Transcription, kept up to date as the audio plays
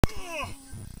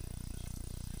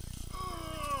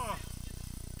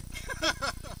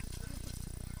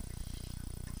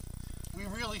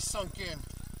sunk in.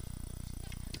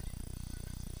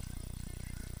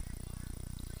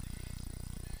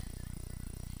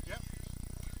 Yep.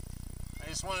 I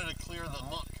just wanted to clear the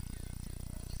muck.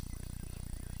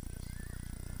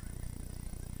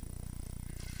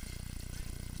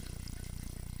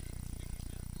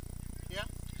 Yeah.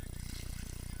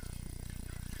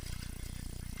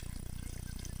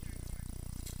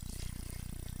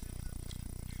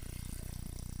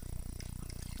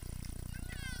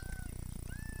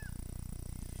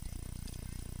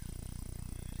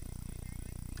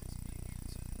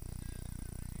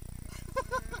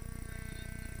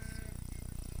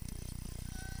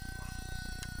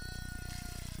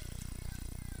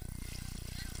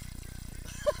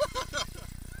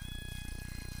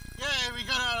 Yay, we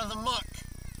got out of the muck.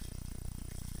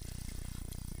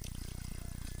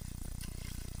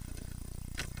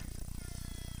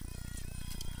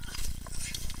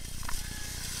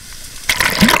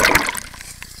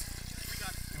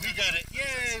 We got it.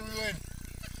 Yay, we win.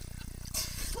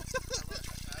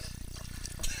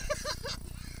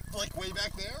 Like way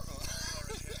back there?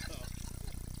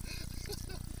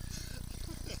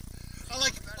 I'm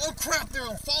like, oh crap,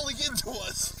 they're falling into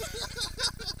us.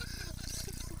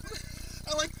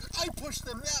 I pushed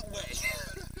them that way.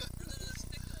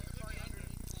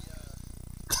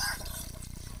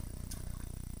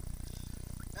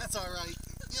 That's alright.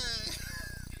 Yay.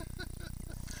 You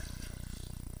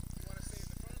want to stay in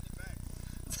the front or the back?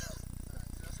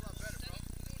 That's a lot better, bro.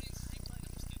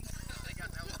 They got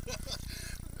that one.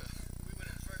 We went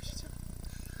in first.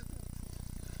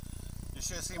 You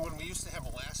should have seen when we used to have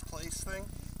a last place thing.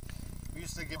 We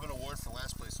used to give an award for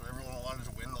last place, so everyone wanted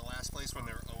to win the last place when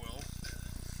they were OL.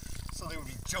 So they would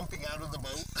be jumping out of the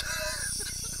boat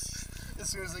as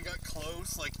soon as they got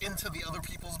close, like into the other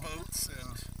people's boats,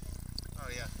 and oh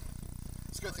yeah,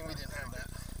 it's a good thing we didn't have that.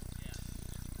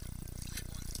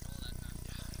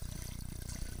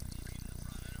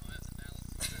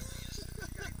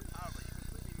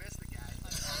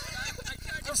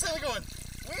 I'm still going,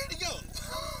 where'd he go?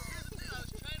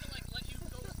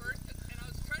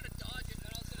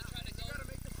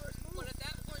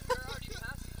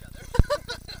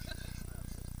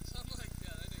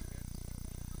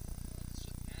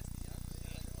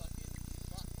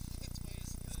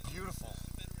 Beautiful.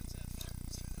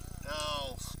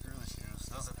 No, screw the shoes.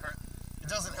 Doesn't hurt. It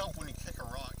doesn't help when you kick a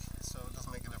rock, so it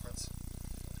doesn't make a difference.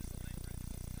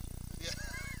 Yeah.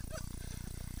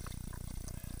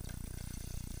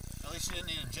 At least you didn't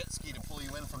need a jet ski to pull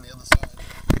you in from the other side.